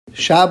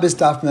Shabbos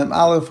Daf Mem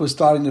Aleph was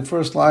starting the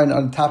first line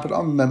on top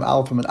of Mem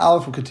Aleph. From an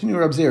Aleph will continue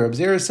Rab Zera. Rab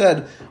Zera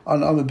said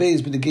on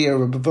Beis B'Negei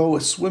Rab Vo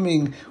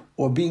swimming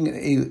or being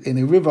in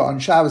a river on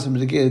Shabbos and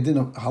B'Negei din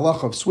of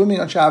halacha of swimming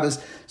on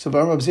Shabbos. So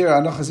Rab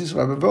Zera Anachazis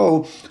Rab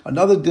Vo,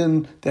 another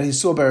din that he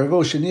saw by Rab Vo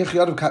Sheniach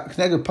Yadav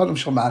Kneged Padam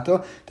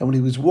Shalmata, that when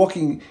he was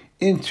walking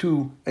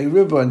into a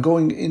river and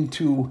going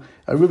into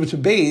a river to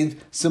bathe,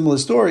 similar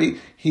story,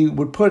 he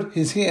would put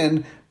his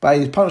hand by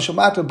his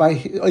panashamata, by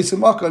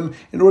Oisamakim,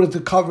 in order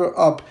to cover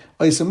up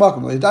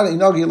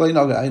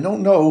Oisamakim. I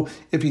don't know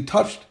if he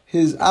touched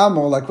his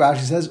amo, like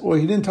Rashi says, or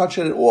he didn't touch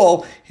it at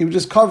all, he was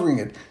just covering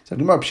it. So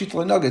Gemara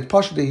Pshita Nugget,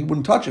 Pashta, he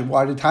wouldn't touch it.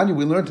 Why did Tanya?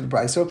 We learned in the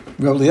Brisa.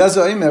 Rabbi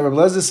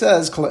Eliezer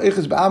says,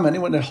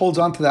 anyone that holds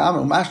on to the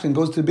amo, Mashkin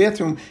goes to the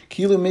bathroom,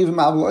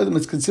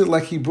 it's considered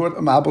like he brought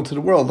a mabel to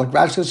the world. Like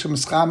Rashi says, from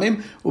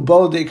Schamim,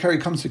 Ubala de Kari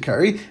comes to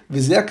Kari,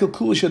 Vizekil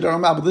Kulisha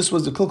Daramabel. This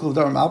was the Kulkul of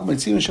Daramabel.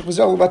 Mitzvah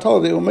Shechvazer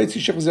Levatola, they will make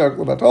Shechvazer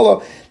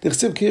Levatola. The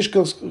Chsiv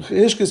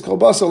Kishkis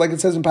Kolbasa, like it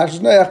says in Pashas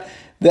Noach,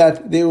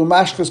 that they were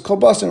mashchas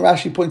kolbas, and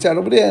Rashi points out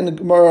over there, and the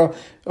Gemara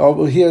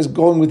here is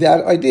going with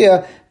that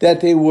idea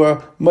that they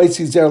were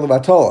moitzi zer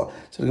levatola.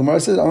 So the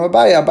Gemara says,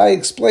 Abai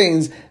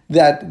explains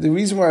that the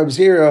reason why Reb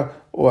Zera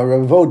or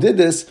Rav Vo did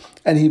this,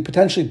 and he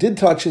potentially did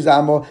touch his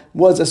amo,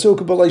 was asur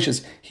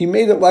kabalishus. He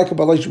made it like a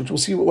balishus, which we'll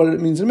see what it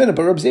means in a minute.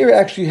 But Reb Zera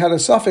actually had a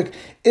suffix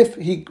if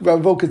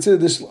Rav Vo considered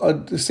this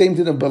the same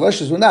din of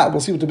balishus or not. We'll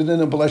see what the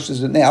din of balishus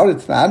is now.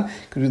 It's not,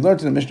 because we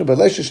learned in the Mishnah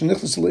balishus and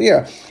nichlas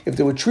l'ir. If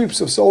there were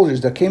troops of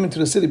soldiers that came into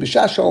the city,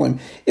 b'shash shalim,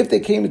 if they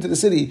came into the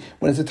city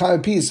when it's a time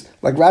of peace,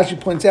 like Rashi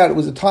points out, it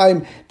was a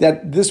time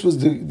that this was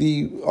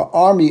the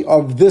army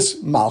of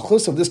this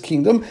malchus, of this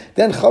kingdom,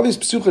 then chavis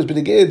psuchas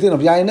b'negei din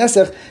of yayin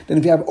nesech, then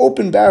if you have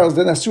open barrels,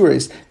 then asur,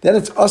 then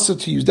it's also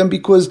to use them,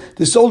 because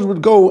the soldier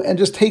would go and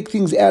just take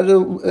things out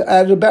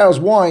of the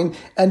barrels, wine,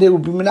 and they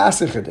would be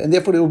menasechet, and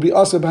therefore they would be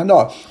also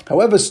b'hana.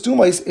 However,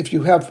 stumais, if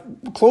you have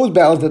closed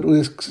barrels that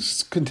was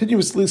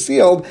continuously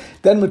sealed,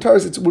 then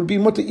mutaris, it would be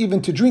mutter even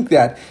to drink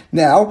that.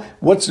 Now,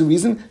 what's the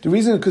reason? The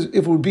reason is because if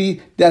it would be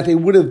that they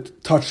would have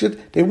touched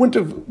it, they wouldn't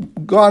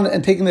have gone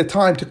and taken the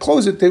time to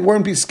close it. They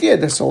wouldn't be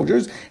scared, the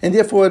soldiers, and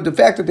therefore the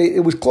fact that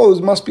it was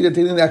closed must be that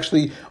they didn't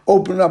actually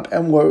open up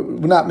and were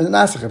not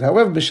menasechet.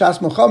 However, b'shas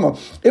melchama,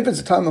 if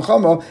it's a time of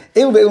Chama,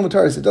 it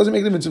doesn't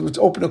make a difference if it's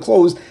open or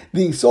closed.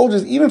 The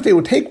soldiers, even if they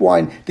would take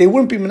wine, they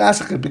wouldn't be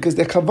menasechet, because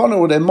their kavanah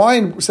or their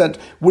mindset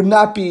would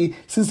not be,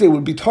 since they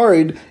would be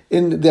torrid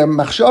in their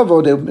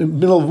machshava, in the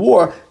middle of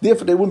war,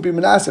 therefore they wouldn't be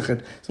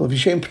menasechet. So if you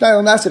shem pnai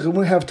al nasechet, it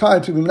wouldn't have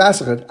time to be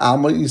menasechet.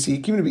 Alma, you see,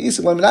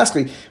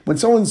 when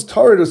someone's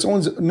torrid or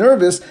someone's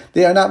nervous,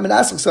 they are not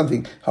menasechet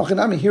something.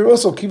 Here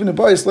also,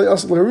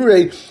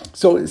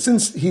 so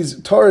since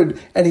he's torrid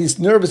and he's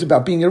nervous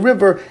about being in a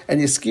river, and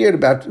he's scared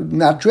about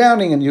not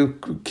drowning, and you're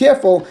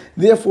careful,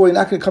 therefore you're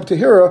not going to come to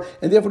Hira,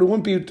 and therefore there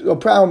wouldn't be a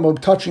problem of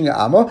touching the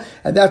Amma,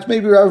 and that's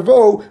maybe Rav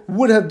Vo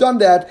would have done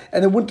that,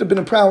 and it wouldn't have been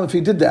a problem if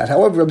he did that.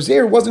 However, Reb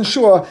Zera wasn't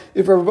sure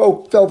if Rav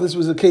Vo felt this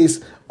was a case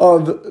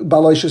of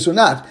balishus or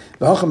not.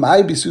 What's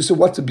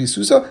a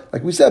bisusa?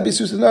 Like we said,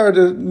 bisusa nar,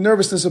 the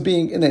nervousness of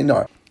being in a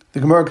nar. The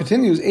Gemara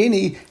continues,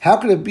 Eini, how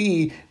could it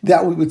be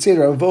that we would say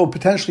that Rav Vo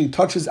potentially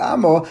touches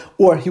Amma,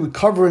 or he would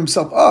cover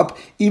himself up,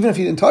 even if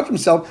he didn't touch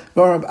himself?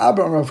 Anyone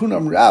that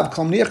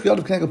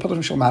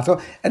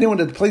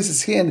places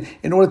his hand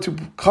in order to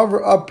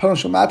cover up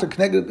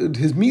connected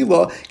his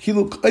milah,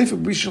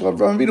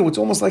 it's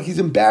almost like he's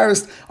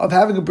embarrassed of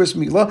having a bris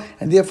milah,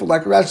 and therefore,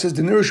 like Rashi says,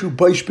 the nirushu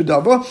baish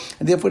bedava,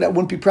 and therefore that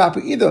wouldn't be proper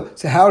either.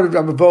 So how did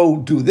Rav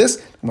Vo do this?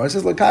 The Gemara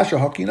says, it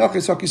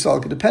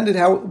depended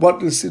what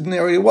the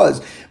scenario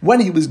was. When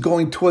he was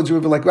going towards the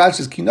river, like Rashi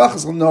says,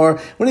 kinachas l'nar,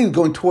 when he was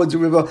going towards the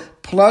river,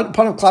 panav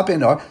klape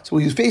nar, so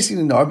he was facing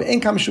the nar, but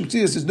ein kam shum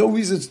tznius, there's no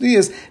reason it's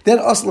tznius, then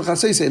asr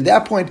l'chaseisa. At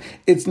that point,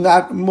 it's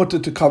not mutter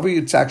to cover,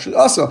 it's actually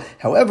asr.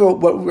 However,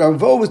 what Rav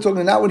Vo was talking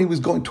about, not when he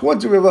was going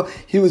towards the river,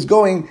 he was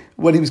going,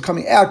 when he was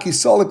coming out, he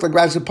saw like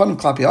Rashi said,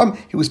 panav klape,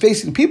 he was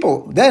facing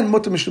people, then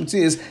mutter mishum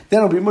tznius,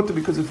 then it'll be mutter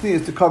because of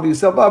tznius to cover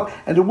yourself up,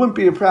 and it wouldn't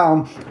be a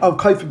problem of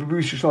kaifa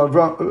b'brisha shal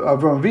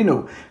Avram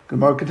Avinu.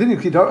 Gemara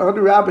continues,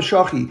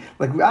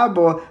 like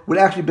Rabba would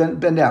actually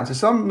bend down. So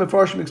some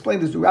Mefarshim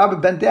explained this. The Rabba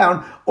bent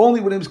down only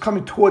when he was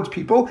coming towards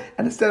people,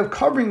 and instead of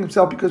covering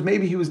himself because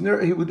maybe he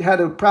had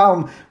a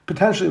problem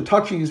potentially of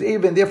touching his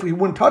Eva, and therefore he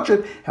wouldn't touch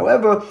it.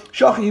 However,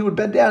 Shachi, he would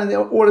bend down in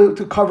order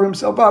to cover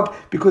himself up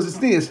because it's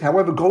Nias.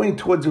 However, going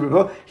towards the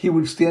river, he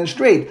would stand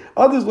straight.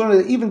 Others learn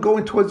that even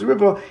going towards the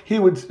river, he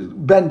would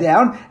bend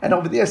down, and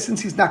over there,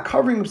 since he's not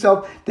covering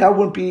himself, that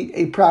wouldn't be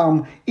a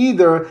problem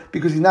either,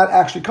 because he's not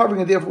actually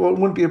covering it, therefore it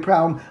wouldn't be a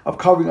problem of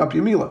covering up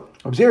your milah.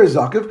 Reb Zera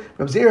Zakiv.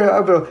 Reb Zera,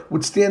 however,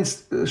 would stand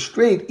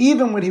straight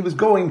even when he was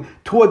going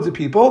towards the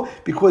people,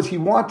 because he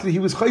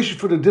was chayshish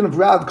for the din of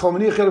Rav,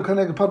 and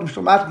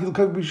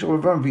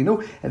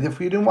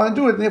therefore he didn't want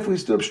to do it, and therefore he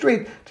stood up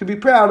straight to be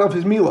proud of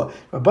his milah.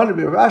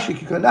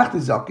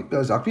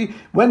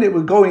 When they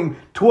were going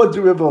towards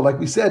the river, like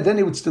we said, then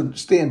they would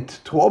stand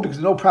tall because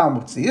there's no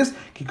problem with tznius.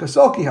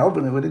 Kikasaki,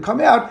 however, when they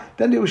come out,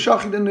 then they would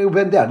shachit and they would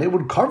bend down. They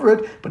would cover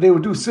it, but they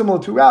would do similar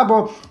to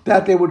Rabba,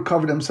 that they would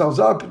cover themselves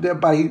up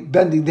by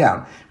bending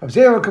down. Reb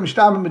Zera,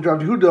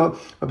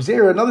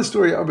 another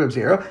story of Reb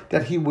Zera,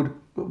 that he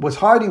was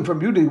hiding from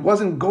Yehuda. He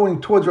wasn't going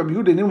towards Rabbi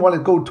Yehuda. He didn't want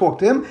to go talk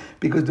to him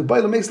because the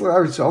Bailam makes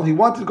Eretz Yisrael. He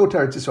wanted to go to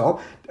Eretz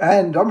Yisrael.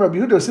 And Rabbi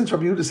Yehuda, since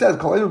Rabbi Yehuda says,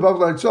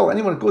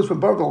 anyone that goes from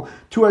Bavel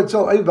to Eretz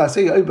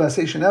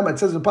Yisrael, it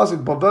says in the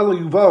pasuk Bavel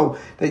Yuvo,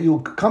 that you'll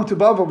come to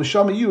Bavel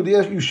v'shama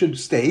you should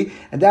stay,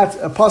 and that's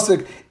a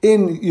pasuk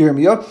in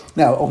Yirmiyah.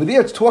 Now over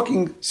there, it's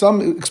talking.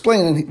 Some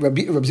explain, and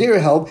Rabbi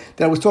Zera held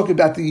that it was talking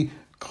about the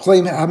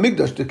claim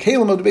Hamikdash, the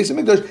Kalim of the base of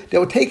Mikdash, they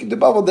would take it to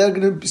Babel. They're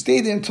going to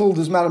stay there until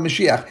there's Mount of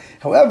Mashiach.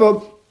 However,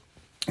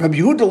 Rabbi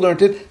Yehuda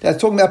learned it, that's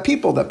talking about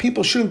people, that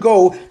people shouldn't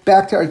go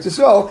back to Eretz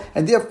Yisrael,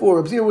 and therefore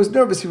Rabbi Zera was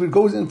nervous. He would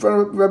go in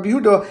front of Rabbi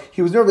Yehuda,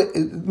 he was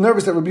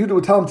nervous that Rabbi Yehuda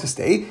would tell him to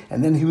stay,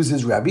 and then he was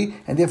his Rabbi,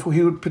 and therefore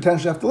he would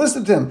potentially have to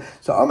listen to him.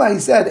 So Amar, he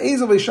said,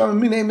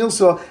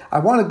 I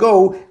want to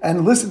go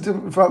and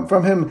listen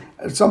from him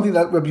something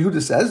that Rabbi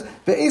Yehuda says,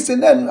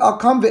 and then I'll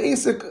come,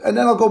 and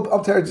then I'll go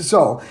up to Eretz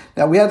Yisrael.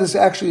 Now we had this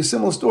actually a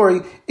similar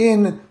story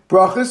in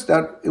Brachas,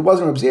 that it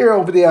wasn't Reb Zera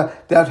over there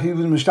that he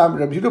was Mishtam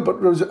Reb Yehuda,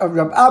 but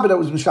Reb Abba that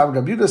was Mishtam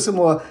Reb Yehuda.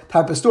 Similar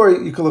type of story,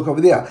 you could look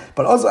over there.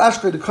 But also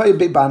Ashkei the Koyah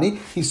Beibani,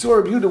 he saw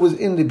Reb Yehuda was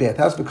in the Beit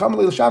House,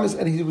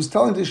 and he was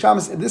telling the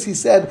Shamas, and this he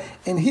said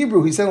in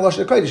Hebrew, he said in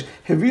Lashon Kodesh,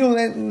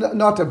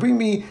 not to bring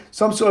me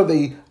some sort of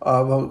a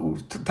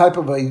type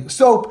of a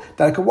soap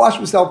that I could wash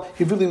myself.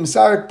 Hivili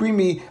Misarik, bring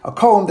me a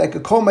comb that I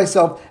could comb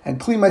myself and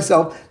clean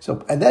myself.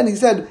 So, and then he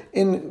said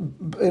in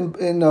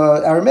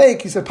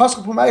Aramaic, he said,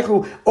 Pascha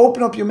Pumaychu,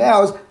 open up your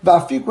mouths,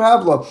 va'afiku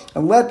havla,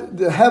 and let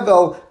the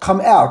hevel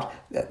come out,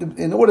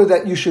 in order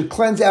that you should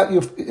cleanse out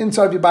your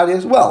inside of your body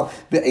as well.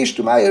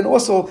 And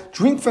also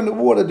drink from the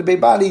water, the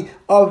body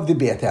of the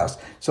Beit House.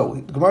 So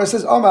the Gemara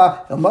says, Reb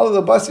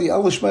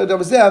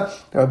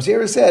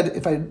Zera said,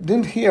 if I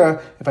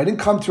didn't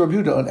come to Rabbi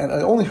Yehuda and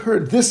I only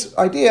heard this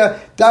idea,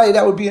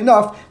 that would be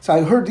enough. So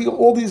I heard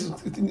all these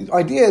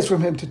ideas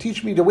from him to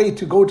teach me the way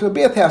to go to a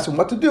Beit House and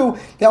what to do.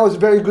 That was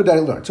very good that I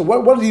learned. So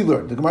what did he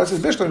learn? The Gemara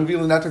says,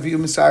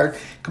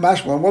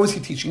 what was he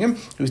teaching him?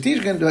 He was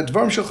teaching him that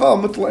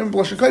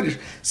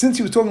since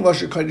he was talking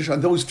Lashon Kodesh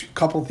on those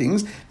couple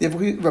things,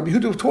 therefore Rabbi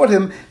Yehuda taught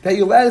him that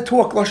you're allowed to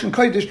talk Lashon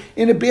Kodesh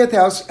in a Beit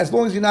House as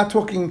long as you're not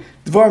talking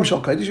Dvarim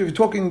Shel Kodesh. If you're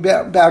talking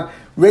about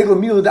regular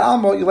Milah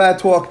D'Alma, you're allowed to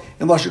talk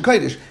in Lashon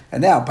Kodesh.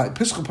 And now, by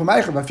Pischa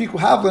Pamaycha, Vafiku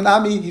Havla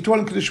Nami, he taught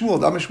him to the Shmuel.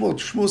 The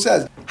Shmuel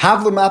says,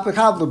 Havla Mapik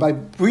Havla, by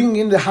bringing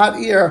in the hot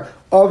air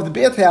of the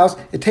Beit House,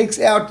 it takes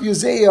out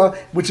Yuzea,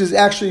 which is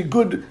actually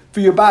good for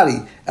your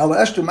body. El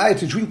Eshtumai,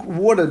 to drink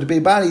water, the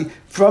Beibani,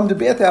 from the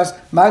Beit House,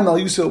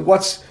 Ma'amal Yusa,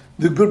 what's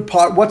the good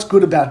part, what's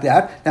good about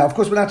that? Now, of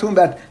course, we're not talking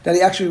about that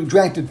he actually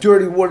drank the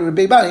dirty water of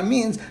the Beibani. It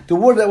means the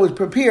water that was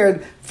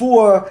prepared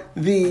for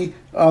the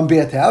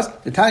Beit House.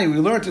 The Tanya, we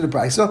learned in the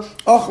Brisa,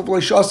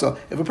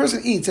 if a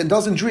person eats and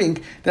doesn't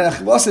drink, then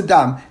achilas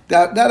dam,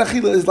 that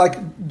achila is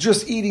like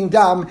just eating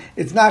dam.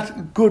 It's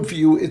not good for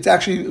you. It's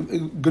actually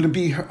going to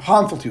be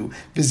harmful to you.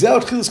 And this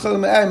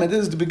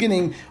is the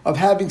beginning of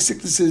having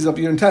sicknesses of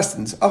your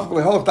intestines.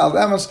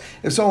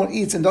 If someone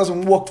eats and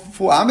doesn't walk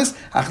for amis,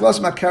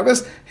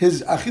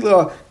 his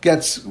achila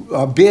gets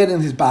bad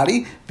in his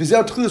body. It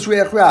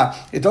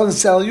doesn't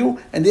sell you,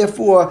 and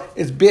therefore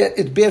it's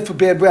bad for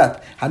bad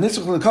breath.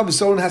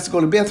 Someone has to go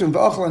to the bathroom,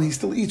 and he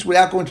still eats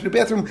without going to the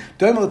bathroom.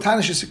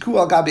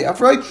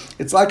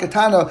 It's like a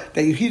tana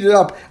that you heat it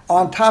up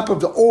on top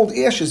of the old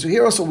ashes. So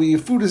here also, where your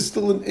food is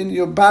still in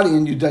your body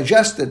and you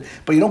digest it,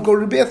 but you don't go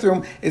to the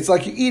bathroom, it's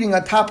like you're eating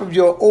on top of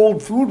your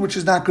old food, which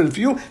is not good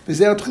for you.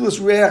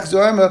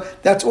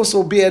 That's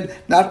also bad,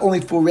 not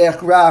only for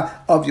reach ra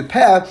of your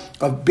path,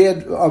 of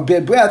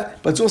bad breath,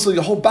 but it's also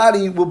your whole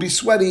body will be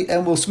sweaty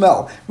and will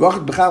smell.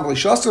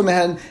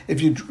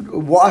 If you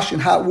wash in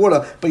hot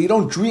water, but you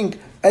don't drink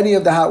any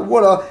of the hot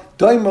water,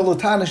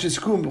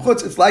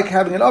 it's like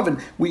having an oven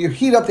where you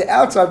heat up the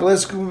outside, but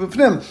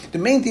the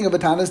main thing of a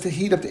tana is to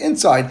heat up the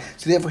inside.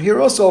 So therefore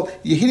here also,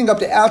 you're heating up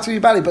the outside of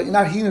your body, but you're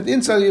not heating up the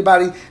inside of your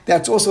body.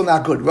 That's also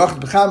not good.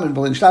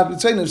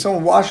 If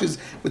someone washes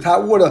with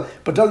hot water,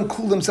 but doesn't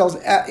cool themselves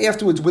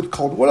afterwards with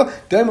cold water,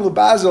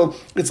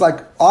 it's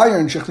like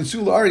iron,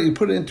 you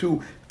put it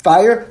into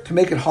fire to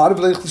make it hard.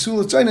 You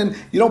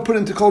don't put it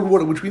into cold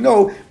water, which we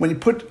know when you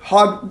put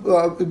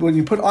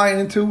iron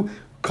into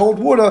cold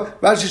water,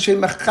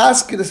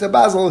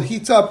 it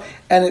heats up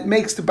and it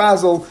makes the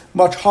basil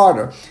much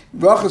harder.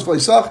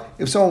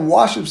 If someone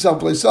washes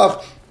himself,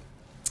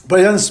 but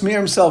he doesn't smear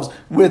himself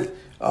with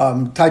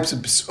types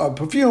of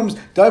perfumes.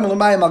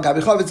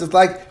 It's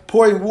like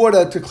pouring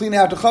water to clean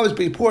out the chavis, but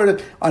you pour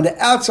it on the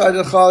outside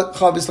of the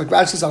chavis, like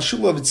Rashi says, al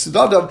shulav, it's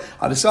tzedadav,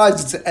 on the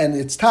sides and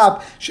its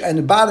top, and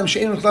the bottom,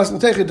 it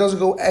doesn't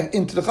go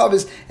into the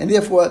chavis, and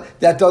therefore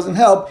that doesn't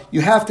help.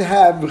 You have to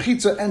have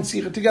rechitza and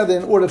sikha together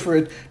in order for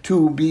it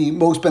to be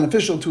most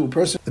beneficial to a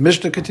person. The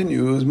Mishnah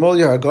continues,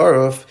 Mulyar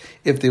HaGaruf,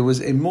 if there was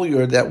a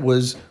mulyar that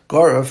was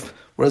garuf,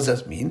 what does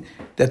that mean?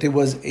 That there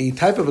was a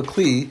type of a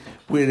kli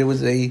where there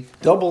was a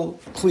double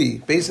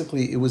kli.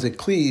 Basically, it was a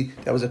kli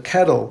that was a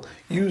kettle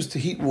used to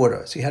heat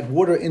water. So you had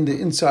water in the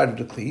inside of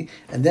the kli,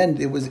 and then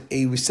there was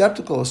a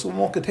receptacle, a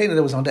small container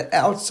that was on the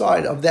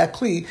outside of that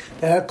kli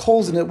that had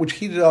coals in it, which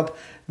heated up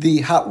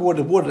the hot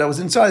water that was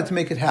inside to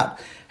make it hot.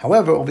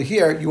 However, over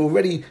here, you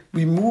already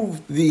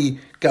remove the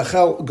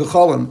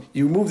gachalim,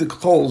 you remove the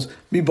coals,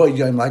 like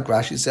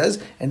Rashi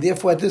says, and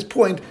therefore at this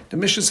point, the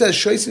Mishnah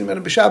says,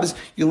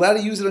 you're allowed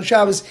to use it on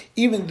Shabbos,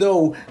 even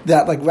though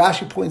that, like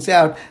Rashi points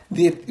out,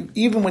 that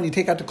even when you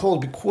take out the coals,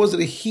 because of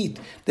the heat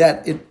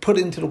that it put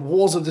into the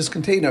walls of this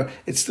container,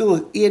 it's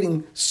still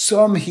adding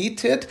some heat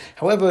to it.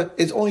 However,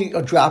 it's only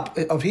a drop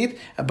of heat,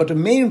 but the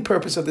main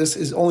purpose of this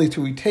is only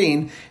to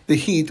retain the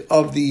heat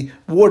of the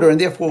water, and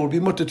therefore it would be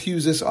mutter to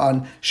use this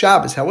on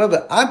Shabbos.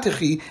 However,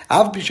 antechi,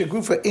 av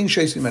pishagufa in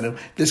sheisimenu,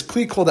 this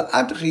kli called the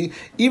antechi,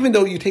 even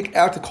though you take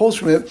out the coals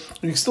from it,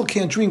 you still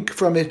can't drink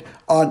from it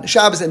on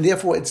Shabbos, and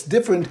therefore it's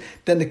different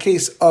than the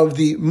case of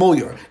the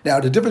mulyar. Now,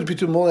 the difference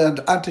between mulyar and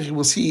antechi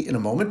we'll see in a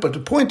moment, but the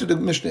point of the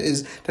Mishnah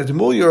is that the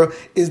mulyar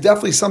is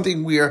definitely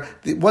something where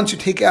once you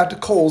take out the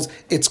coals,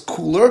 it's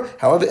cooler.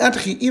 However,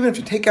 antechi, even if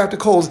you take out the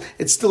coals,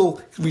 it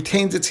still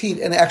retains its heat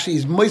and actually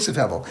is moisef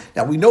hevel.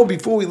 Now, we know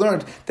before we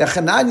learned that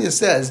Hanania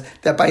says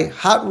that by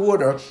hot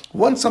water,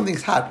 once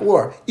something's hot,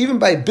 or even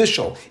by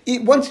bishul,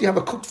 once you have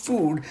a cooked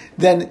food,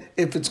 then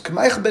if it's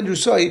kamaycha ben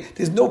rusoi,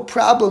 there's no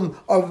problem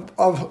of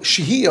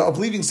shehiyah, of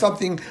leaving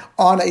something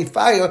on a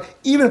fire,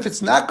 even if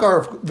it's not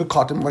gar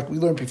v'kotim, like we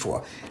learned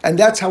before. And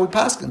that's how we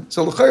paskin.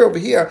 So l'chayr over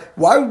here,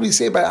 why would we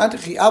say by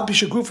antechi al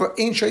pishagufa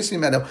ain't shaisim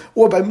menu,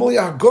 or by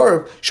mulyar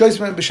garv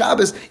shaisim menu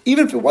b'Shabbos,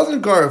 even if it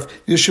wasn't garv,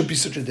 there should be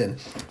such a din.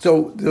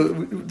 So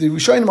the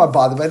Rishonim are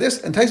bothered by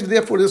this, and Taisva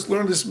therefore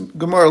learn this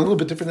Gemara a little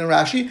bit different than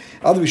Rashi.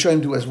 Other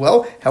Rishonim do as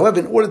well. However,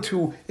 in order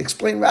to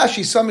explain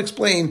Rashi, some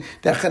explain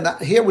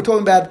that here we're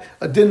talking about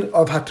a din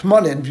of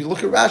hatmanin. If you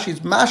look at Rashi, it's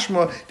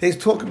mashma. They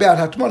talk about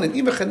hatmanin.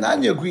 Even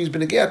Hananya agrees,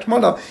 b'negei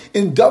hatmana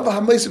in dava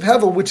hameisiv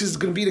hevel, which is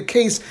going to be the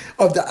case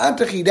of the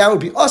antechi. That would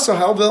be also.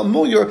 However,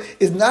 mulyar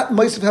is not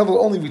meisiv hevel;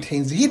 only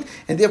retains the heat,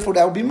 and therefore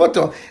that would be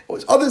mutter.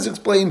 Others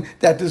explain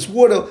that this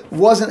water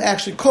wasn't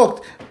actually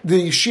cooked,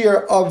 the shear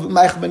of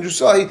Ma'achal ben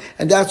Rusai,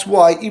 and that's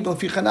why even if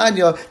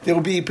Hananya there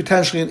will be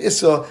potentially an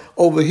issa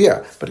over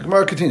here. But the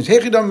Gemara continues.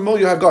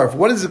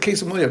 What is the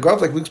case of mulyar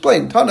hagarf? Like we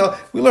explained, Tana,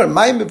 we learn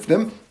Mayim of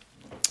them.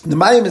 The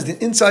mayim is the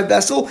inside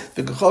vessel,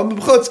 the gecholim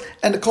b'chutz,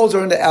 and the coals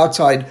are in the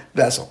outside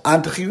vessel.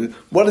 Antechi,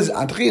 what is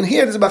antechi? And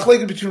here there's a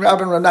machlekes between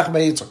Rabbi and Rav Nachman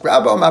ben Yitzchak.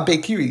 Rabbi on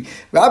Bekiri.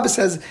 Rabbi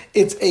says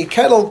it's a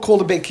kettle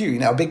called a Bekiri.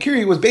 Now,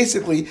 Bekiri was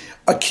basically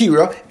a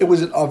kira. It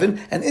was an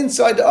oven, and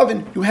inside the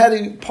oven you had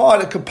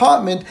a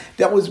compartment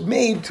that was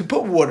made to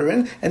put water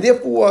in, and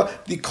therefore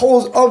the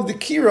coals of the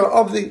kira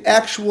of the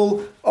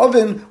actual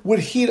oven would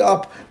heat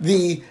up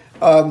the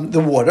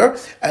water,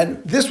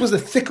 and this was a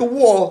thicker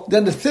wall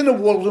than the thinner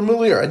wall of the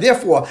mulyar. And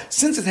therefore,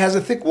 since it has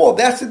a thick wall,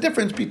 that's the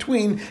difference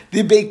between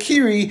the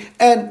Bekiri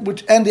and the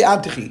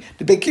Antechi.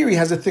 The Bekiri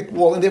has a thick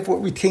wall, and therefore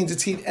it retains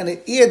its heat, and it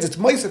adds its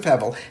Meisef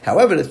Hevel.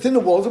 However, the thinner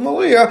wall of the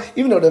mulyar,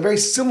 even though they're very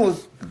similar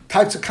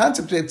types of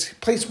concepts, it's a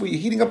place where you're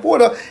heating up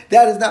water,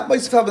 that is not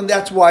Meisef Hevel, and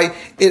that's why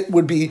it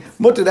would be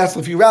Mutter, that's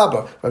Lefi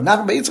Rabbah.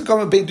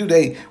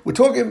 We're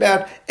talking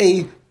about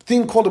a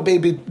thing called a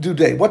baby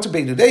duday. What's a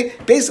baby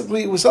duday?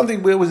 Basically, it was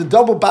something where it was a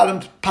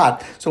double-bottomed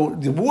pot. So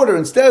the water,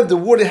 instead of the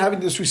water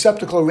having this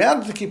receptacle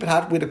around it to keep it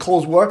hot where the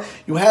coals were,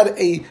 you had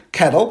a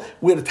kettle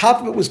where the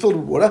top of it was filled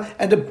with water,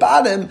 and the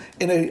bottom,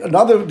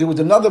 there was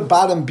another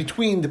bottom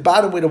between the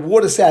bottom where the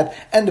water sat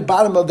and the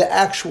bottom of the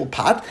actual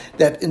pot,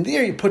 that in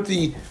there you put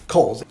the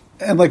coals.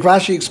 And like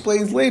Rashi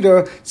explains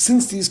later,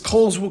 since these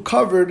coals were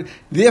covered,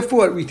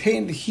 therefore it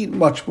retained the heat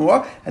much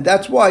more, and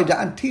that's why the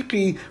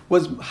antechi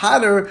was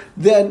hotter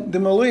than the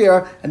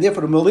mulyar, and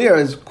therefore the mulyar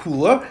is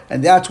cooler,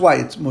 and that's why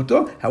it's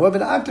mutter. However,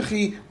 the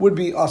antechi would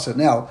be asa.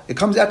 Now, it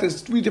comes out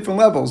as three different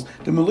levels.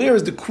 The mulyar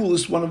is the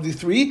coolest one of the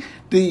three.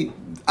 The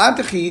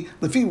antechi,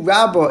 lefi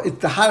Rabbah, it's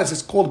the hottest.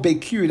 It's called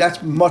Bekiri.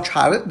 That's much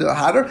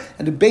hotter.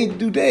 And the Beit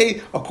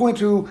Dudei, according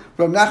to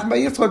Rav Nachman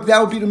ben Yitzchak, that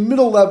would be the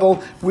middle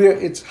level where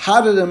it's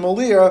hotter than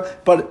mulyar,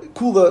 but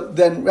cooler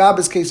than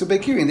Rabbah's case of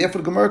Bekiri. And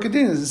therefore, the Gemara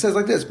continues. It says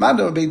like this: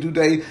 Mandam Beit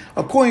Dudei,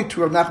 according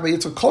to Rav Nachman ben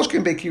Yitzchak,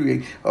 Kolshkin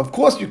Bekiri. Of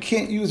course, you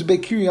can't use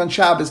Bekiri on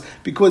Shabbos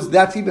because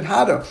that's even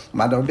hotter.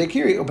 Mandam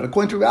Bekiri, but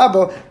according to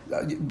Rabbah,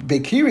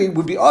 Bekiri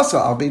would be also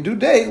al Beit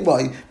Dudei.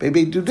 Why?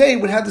 Beit Dudei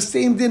would have the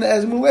same din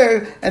as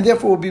mulyar, and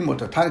therefore would be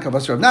mutter.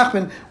 Tanakavas Rav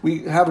Nachman,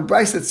 we have a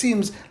brayse that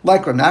seems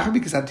like Rav Nachman,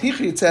 because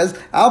Antichi it says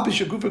al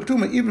b'shaguf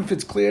ktuma, even if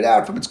it's cleared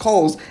out from its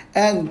coals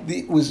and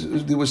there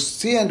was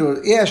sand or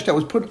ash that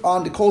was put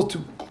on the coals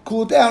supposed to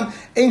cool it down.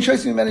 Ain't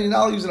shaysim many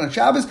not using on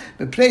Shabbos,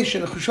 but because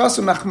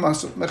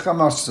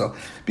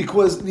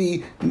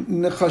the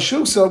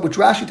nechashusa, which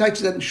Rashi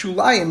touches that in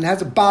shulayim,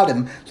 has a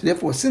bottom. So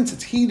therefore, since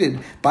it's heated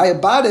by a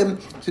bottom,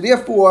 so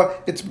therefore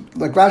it's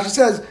like Rashi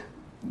says.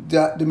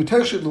 The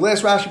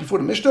last Rashi before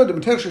the Mishnah, the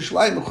Metersha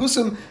Shalayim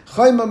Mechusim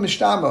Chayma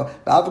Mishtama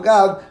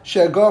V'Avagav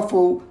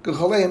She'Gafu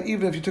Gechaleim.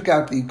 Even if you took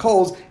out the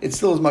coals, it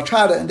still is much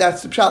hotter, and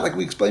that's the pshat like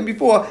we explained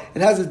before.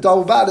 It has a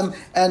double bottom,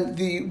 and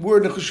the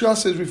word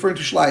Nechushasa is referring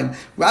to Shalayim.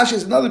 Rashi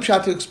has another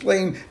pshat to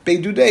explain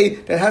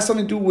Beidudei that has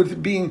something to do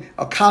with being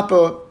a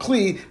copper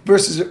kli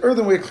versus an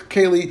earthenware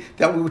keli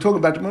that we were talking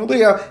about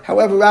earlier.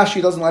 However,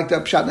 Rashi doesn't like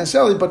that pshat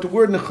necessarily, but the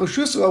word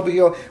Nechushasa over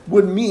here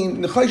would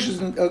mean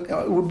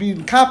Nechushasa would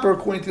be copper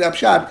according to that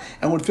pshat.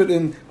 And would fit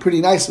in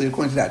pretty nicely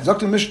according to that.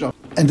 Dr. Mishnah.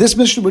 And this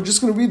Mishnah, we're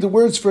just going to read the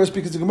words first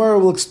because the Gemara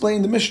will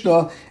explain the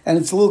Mishnah, and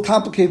it's a little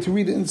complicated to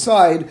read it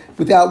inside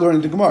without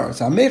learning the Gemara.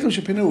 So,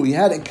 he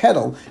had a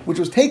kettle which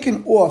was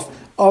taken off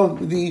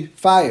of the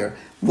fire.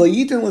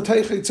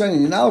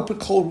 You're not put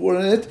cold water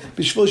in it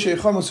so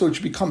it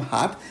should become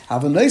hot.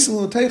 Have a nice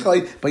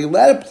but you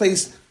let it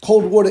place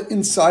cold water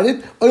inside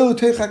it,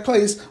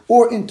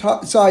 or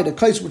inside a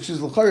kais, which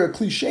is a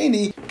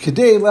klisheni,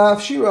 kedei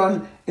laf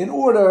shiran, in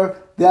order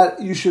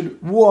that you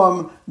should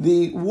warm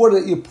the water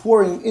that you're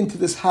pouring into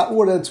this hot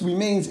water that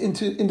remains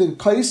into the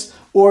kais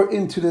or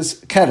into this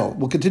kettle.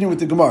 We'll continue with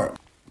the Gemara.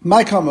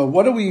 My Kama,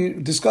 what are we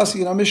discussing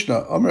in our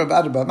Mishnah? Omer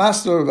Rav Adabah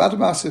Master, Rav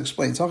Adabah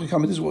explains.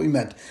 This is what we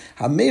meant.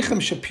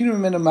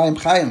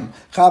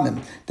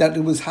 That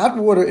it was hot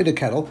water in a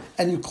kettle,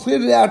 and you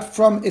cleared it out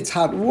from its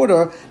hot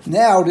water.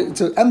 Now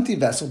it's an empty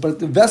vessel, but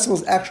the vessel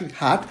is actually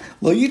hot.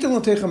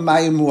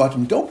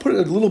 Don't put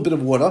a little bit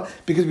of water,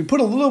 because if you put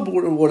a little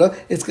bit of water,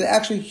 it's going to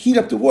actually heat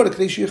up the water.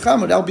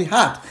 That'll be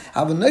hot.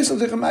 You're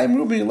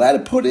allowed to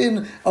put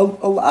in a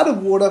lot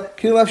of water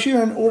in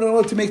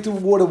order to make the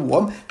water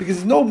warm, because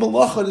there's no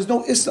malacha. There's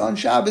no issa on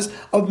Shabbos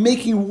of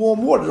making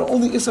warm water. The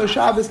only issa on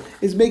Shabbos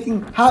is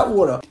making hot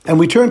water. And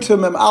we turn to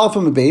Mem Aleph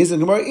and Beis, and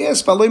Gemara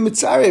asks,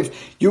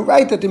 you're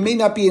right that there may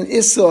not be an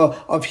issa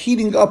of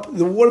heating up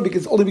the water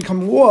because it's only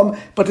become warm,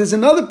 but there's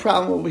another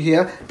problem over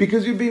here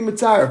because you're being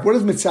mitzaref. What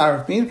does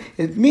mitzaref mean?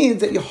 It means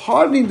that you're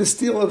hardening the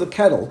steel of the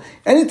kettle.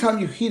 Anytime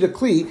you heat a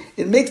kli,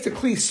 it makes the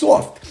kli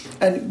soft,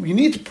 and you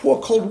need to pour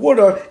cold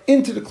water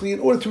into the kli in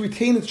order to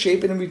retain its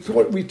shape and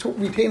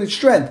retain its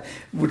strength,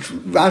 which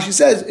Rashi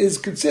says is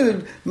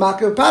considered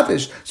Makav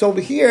Patish. So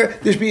over here,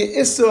 there should be an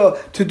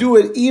issa to do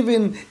it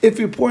even if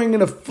you're pouring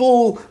in a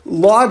full,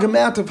 large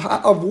amount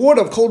of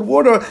water, of cold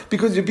water,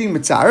 because you're being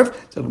mitzaref.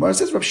 So the Gemara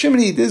says, Rav Shimon,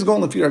 this is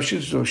going to Rav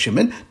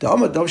Shimon.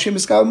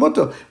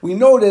 We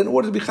know that in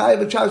order to be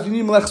chayav at Shabbos, you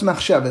need melechs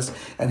machshavas.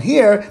 And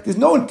here, there's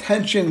no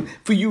intention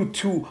for you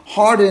to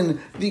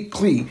harden the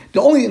kli. The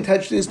only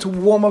intention is to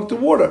warm up the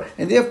water.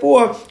 And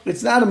therefore,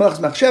 it's not a melechs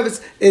machshavas,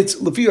 it's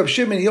Lefi Rav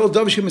Shimon, he holds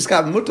Dav Shem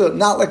Miskav Mutter,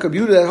 not like Rabbi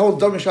Yehuda that holds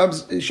Dav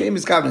Shem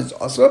Miskav is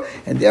also,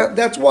 and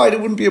that's why there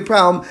wouldn't be a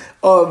problem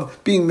of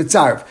being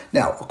mitzaref.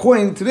 Now,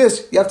 according to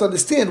this, you have to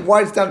understand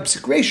why it's not a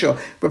psik ratio.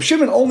 Rav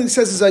Shimon only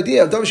says his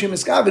idea of Dav Shem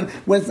Miskav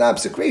when it's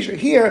not a psik ratio.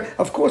 Here,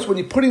 of course, when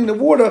you're putting the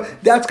water,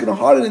 that's going to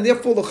harden, and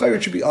therefore the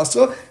chayr should be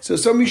also. So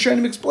some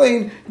Rishonim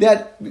explain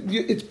that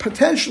it's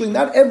potentially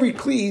not every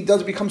kli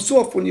does become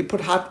soft when you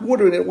put hot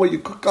water in it or you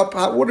cook up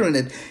hot water in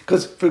it.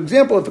 Because, for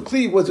example, if a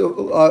kli was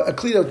a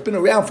kli that's been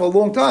around for a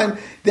long time,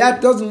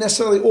 that doesn't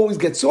necessarily always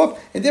get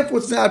soft, and therefore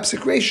it's not a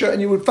psik ratio,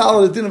 and you would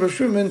follow the din of Rav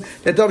Shimon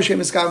that Dav Shem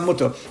Miskav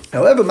Mutter.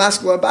 However,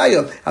 Maskal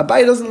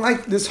Abaye doesn't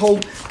like this whole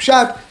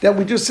pshat that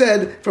we just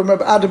said from Rav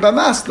Adabah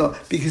Masna,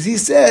 because he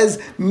says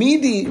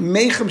Midi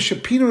Meichem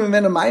Shapinu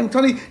Mimena Mayim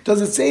Tani.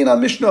 Does it say in our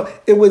Mishnah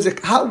it was a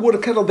hot water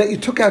kettle that you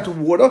took out the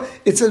water?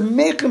 It says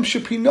Meichem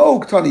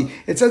Shapino Tani.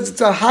 It says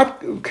it's a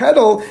hot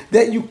kettle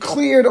that you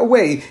cleared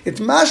away. It's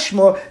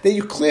mashma that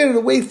you cleared it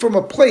away from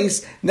a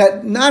place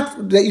that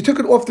not that you took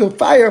it off the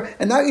fire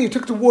and not that you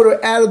took the water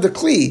out of the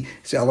kli.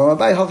 So Alam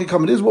Abaye Halki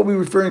Kam. This is what we're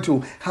referring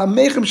to.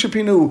 Hamechem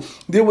Shapinu.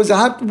 There was a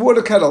hot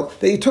water kettle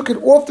that you took it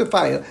off the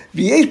fire.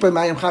 V'yesh by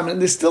Mayim Cham, and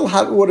there's still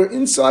hot water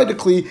inside the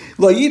kli.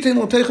 Lo yitin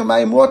lo teichem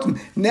Mayim Rotem.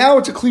 Now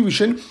it's a kli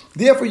rishon.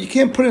 Therefore, you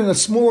can't put in a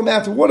small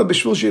amount of water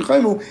b'shvil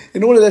sheichaymu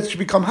in order that it should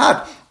become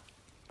hot.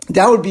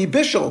 That would be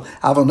bishul.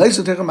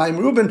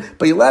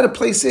 But you're allowed to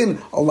place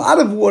in a lot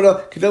of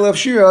water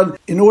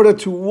in order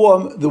to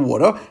warm the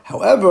water.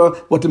 However,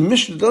 what the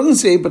Mishnah doesn't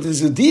say, but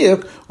there's a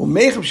diak,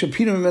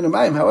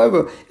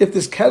 however, if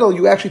this kettle,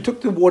 you actually took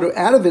the water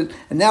out of it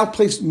and now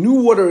placed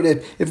new water in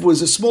it, if it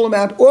was a small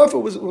amount or if it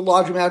was a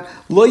large amount,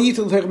 you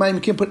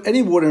can't put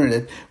any water in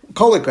it.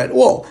 Kolik at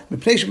all,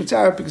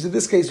 because in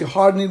this case you're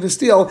hardening the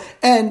steel,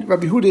 and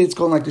Rabbi Yehuda, it's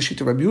going like the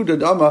sheet of Rabbi Yehuda,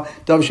 Dama,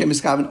 Dav Shem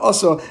Miskav,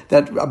 also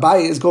that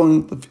Abaye is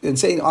going and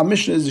saying our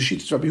Mishnah is the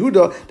sheet of Rabbi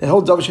Yehuda that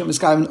holds Dav Shem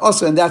Miskav,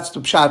 also, and that's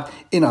the pshat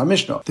in our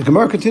Mishnah. The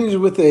Gemara continues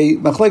with a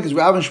machlekes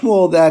Rav and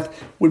Shmuel that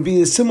would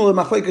be a similar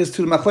machlekes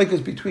to the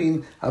machlekes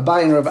between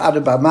Abaye and Rav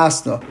Adabah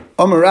Masna.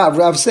 Amar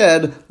Rav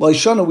said,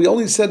 Laishana, we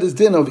only said this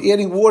din of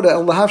adding water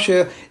and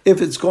lahavsheh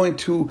if it's going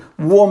to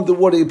warm the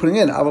water you're putting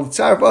in.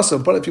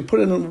 But if you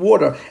put it in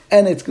water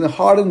and it's going to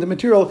harden the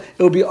material,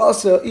 it will be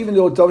also, even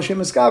though it's Davashem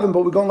Miskavin,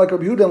 but we're going like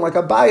Rabbi Yehuda and like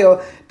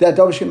Abaya, that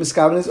Davashem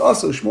Miskavin is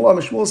also.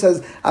 Shmuel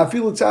says, I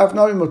feel it's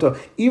mutter.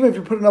 Even if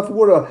you put enough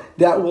water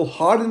that will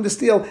harden the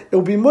steel, it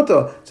will be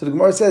mutter. So the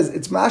Gemara says,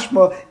 it's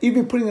mashma,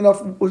 even putting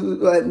enough,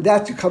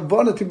 that's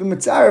kavanah to be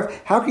mitzaref.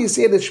 How can you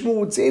say that Shmuel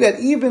would say that,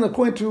 even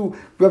according to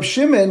Rav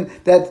Shimon,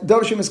 that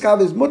Davashem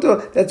Miskavin is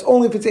mutter? That's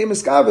only if it's a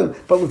Miskavin.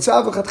 But with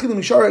Tzav L'Chatchila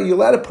Mishara, you're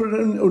allowed to put it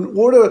in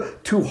order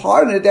to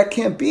harden it. That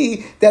can't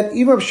be. That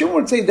even Rav Shimon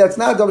would say that's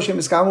not Davashem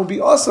Miskavin, would be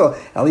also.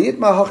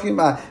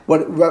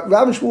 What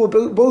Rav and Shmuel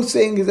are both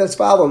saying is as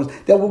follows: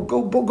 that will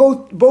go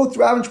both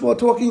Rav and Shmuel are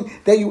talking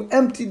that you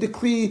emptied the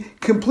kli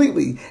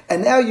completely,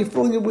 and now you're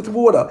filling it with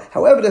water.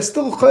 However, there's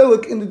still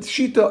chaylik in the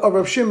shita of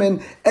Rav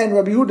Shimon and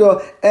Rabbi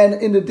Yehuda, and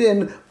in the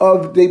din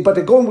of but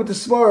they're going with the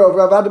svara of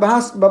Rav Ada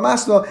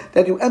B'Masna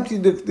that you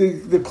emptied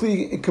the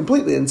kli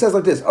completely. And it says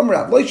like this: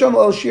 Amrav Loisham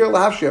El Shir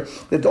Lahavshir.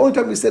 That the only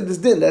time we said this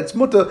din that's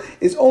mutter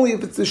is only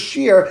if it's the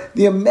shear,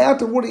 the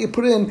amount of water you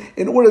put in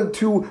order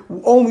to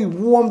only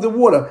warm the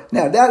water.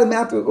 Now that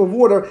amount of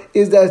water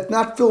is that it's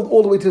not filled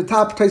all the way to the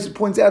top. Tyson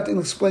points out in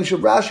the explanation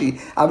of Rashi.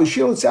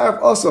 Avishir and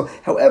Saraf also.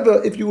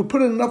 However, if you would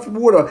put in enough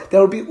water, that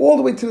would be all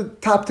the way to the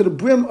top, to the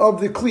brim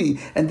of the kli,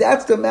 and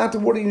that's the amount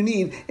of water you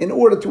need in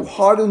order to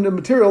harden the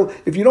material.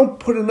 If you don't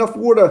put enough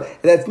water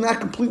that's not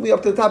completely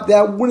up to the top,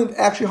 that wouldn't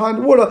actually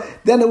harden the water.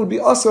 Then it would be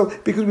also,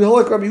 because we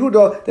hold like Rabbi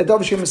Yehuda that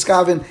Davashem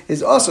Miskavin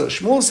is also.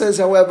 Shmuel says,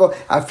 however,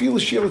 I feel the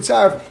shir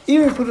tzarif,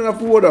 even if you put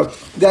enough water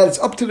that it's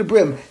up to the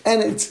brim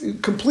and it's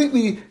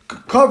completely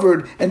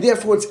covered, and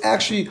therefore it's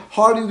actually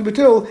hardening the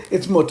material,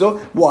 it's mutter.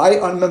 Why?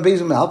 On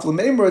Mambezim mouth,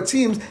 it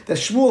seems that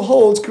Shmuel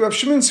holds Rav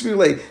Shimon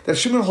Svirlei, that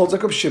Shimon holds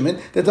like Rav Shimon,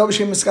 that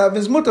Davashem Miskavin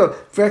is mutter.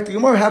 For the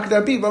Gemara, how could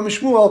that be?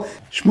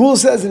 Shmuel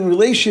says in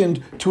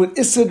relation to an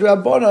Issa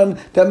Rabbanan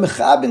that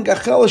Mechabin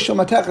Gachel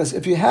Shomateches,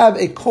 if you have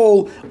a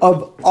coal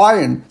of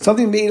iron,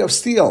 something made of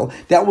steel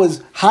that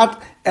was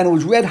hot and it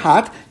was red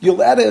hot, you'll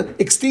allowed to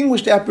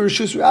extinguish that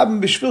b'rishus rabbim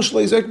b'shvil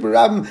shlei zok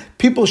b'rabbim.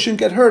 People shouldn't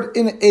get hurt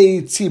in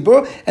a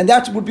tzibur, and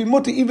that would be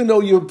mutter even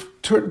though you're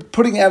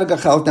putting out a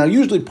gachel. Now,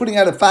 usually putting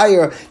out a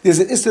fire, there's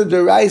an issa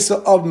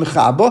deraisa of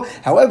mechaba.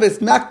 However,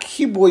 it's not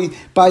kibui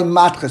by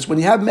matches. When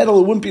you have metal,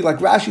 it wouldn't be like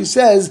Rashi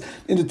says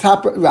in the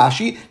top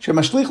Rashi.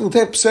 Shemashlich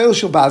l'tek pseil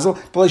shel basil,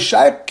 but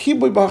l'shayek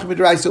kibui b'hach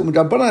midraisa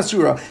u'midrabanan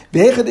asura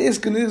v'hechad is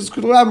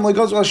k'durabim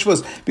l'goz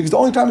l'shvus. Because the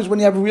only time is when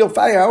you have a real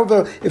fire.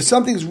 However, if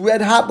something's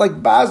red hot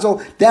like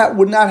basil, that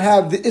would not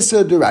have the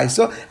issa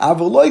deraisa.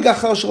 Avaloi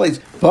gachel shleis.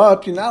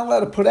 But you're not allowed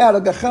to put out a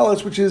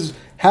gachelis which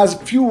has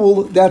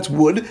fuel that's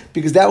wood,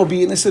 because that would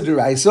be an Issa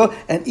Deraisa,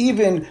 and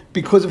even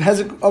because of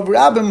Hezek of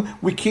Rabbim,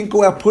 we can't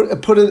go out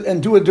put it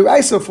and do a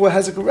Deraisa for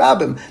Hezek of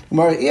Rabbim.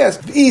 Gemara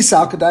asks,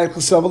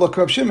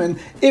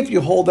 if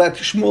you hold that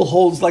Shmuel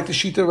holds like the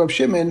Shita of Rab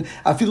Shimon,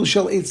 Afilu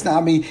Shel Eitz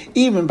Nami,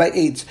 even by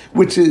Eitz,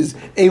 which is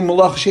a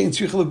Malach Shein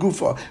Tzrich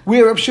L'Gufa,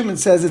 where Rab Shimon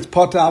says it's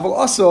Pata Aval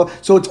Asa,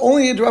 so it's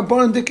only a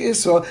Drabanan Dik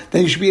Issa,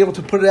 then you should be able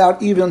to put it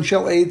out even on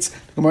Shel Eitz.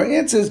 Gemara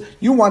answers,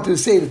 you wanted to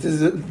say that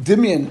there's a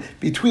dimion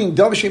between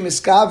Davashem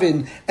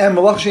Miskavin and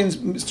Malach Shein's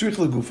Tzrich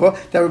L'Gufa,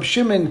 that Reb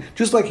Shimon,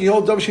 just like he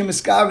holds Davashem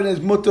Miskavin as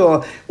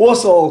mutter,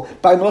 also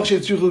by Malach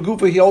Shein's Tzrich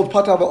L'Gufa, he holds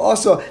Patav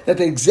also, that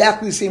they're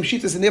exactly the same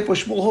shittas, and therefore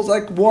Shmuel holds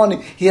like one,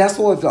 he has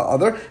to hold like the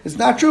other. It's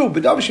not true,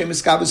 but Davashem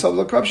Miskavin holds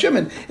like Reb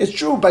Shimon. It's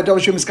true, by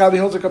Davashem Miskavin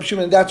holds like Reb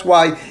Shimon, and that's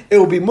why it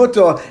will be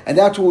mutter, and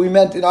that's what we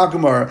meant in our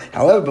Gemara.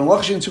 However, by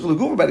Malach Shein's Tzrich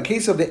L'Gufa, by the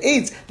case of the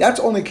Eitz, that's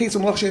only a case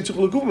of Malach Shein's Tzrich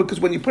L'Gufa, because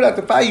when you put out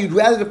the fire, you'd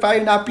rather the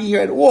fire not be here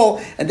at all,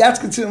 and that's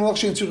considered Malach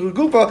Shein's Tzrich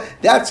L'Gufa.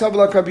 That's how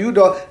like Rabbi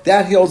Yehuda,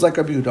 that he holds like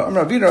Rabbi Yehuda.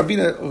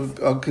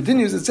 Ravina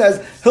continues, it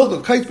says,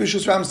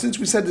 since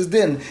we said this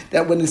din,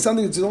 that when there's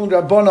something that's only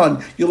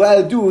Rabbanon, you're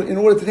allowed to do in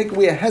order to take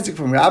away a hezek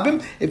from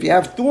Rabbim, if you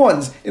have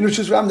thorns in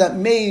Rishus Rabbim that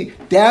may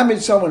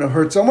damage someone or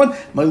hurt someone,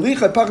 you're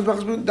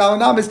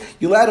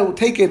allowed to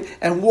take it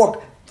and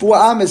walk 4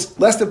 amas,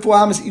 less than 4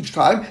 amas each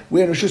time.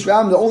 Where in Rosh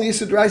Hashanah, the only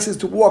Yisra D'Oraisa is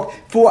to walk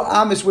 4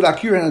 amas with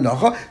Akira and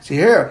Anacha. So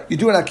here, you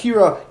do an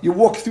Akira, you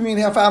walk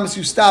 3.5 amas,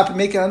 you stop and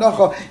make an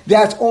Anacha,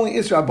 that's only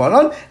Yisra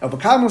Rabbanon. And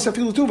V'kamus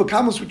Afilu too,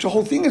 V'kamus, which the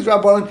whole thing is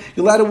Rabbanon,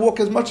 you're allowed to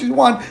walk as much as you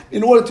want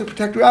in order to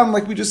protect the Rabbim,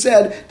 like we just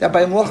said, that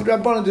by Melachot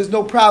Rabbanon, there's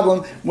no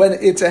problem when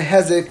it's a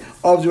hezek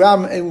of the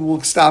Rabbim, and we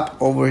will stop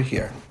over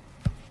here.